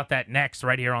to him about that next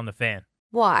right here on The Fan.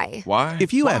 Why?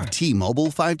 If you have T-Mobile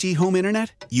 5G home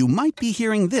internet, you might be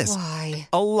hearing this Why?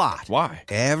 a lot. Why?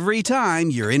 Every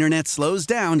time your internet slows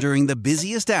down during the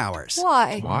busiest hours.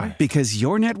 Why? Because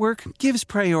your network gives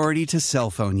priority to cell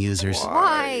phone users.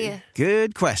 Why?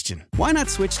 Good question. Why not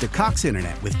switch to Cox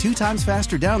Internet with 2 times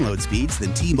faster download speeds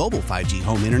than T-Mobile 5G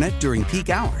home internet during peak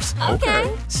hours?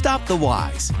 Okay. Stop the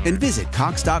whys and visit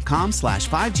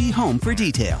cox.com/5G home for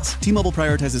details. T-Mobile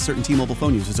prioritizes certain T-Mobile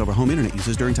phone users over home internet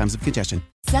users during times of congestion.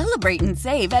 Celebrate and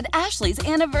save at Ashley's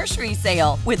Anniversary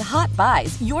Sale. With Hot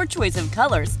Buys, your choice of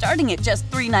colors starting at just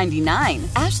 $3.99.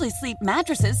 Ashley Sleep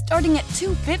mattresses starting at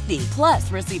 $2.50. Plus,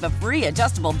 receive a free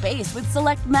adjustable base with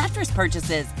select mattress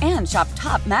purchases. And shop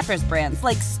top mattress brands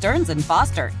like Stearns &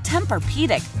 Foster,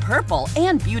 Tempur-Pedic, Purple,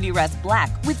 and Beautyrest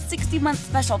Black with 60-month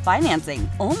special financing.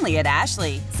 Only at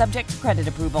Ashley. Subject to credit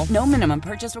approval. No minimum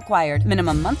purchase required.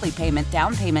 Minimum monthly payment,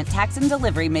 down payment, tax, and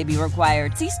delivery may be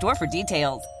required. See store for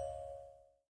details.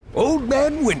 Old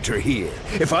Man Winter here.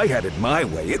 If I had it my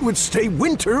way, it would stay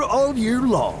winter all year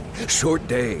long. Short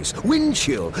days, wind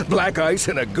chill, black ice,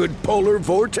 and a good polar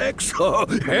vortex. Oh,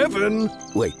 heaven.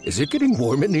 Wait, is it getting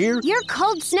warm in here? Your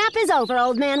cold snap is over,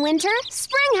 Old Man Winter.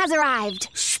 Spring has arrived.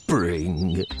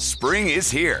 Spring. Spring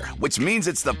is here, which means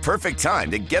it's the perfect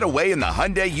time to get away in the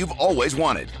Hyundai you've always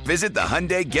wanted. Visit the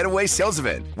Hyundai Getaway Sales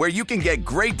Event, where you can get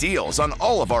great deals on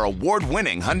all of our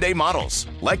award-winning Hyundai models,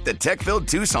 like the tech-filled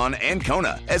Tucson and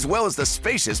Kona, as well as the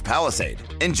spacious Palisade.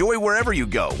 Enjoy wherever you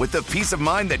go with the peace of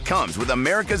mind that comes with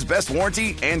America's best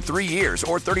warranty and 3 years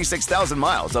or 36,000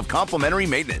 miles of complimentary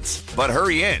maintenance. But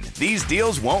hurry in, these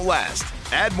deals won't last.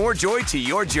 Add more joy to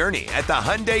your journey at the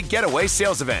Hyundai Getaway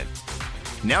Sales Event.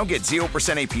 Now get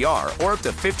 0% APR or up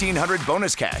to $1,500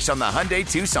 bonus cash on the Hyundai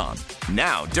Tucson.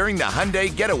 Now, during the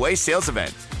Hyundai Getaway Sales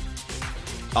Event.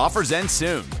 Offers end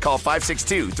soon. Call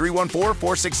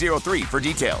 562-314-4603 for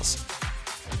details.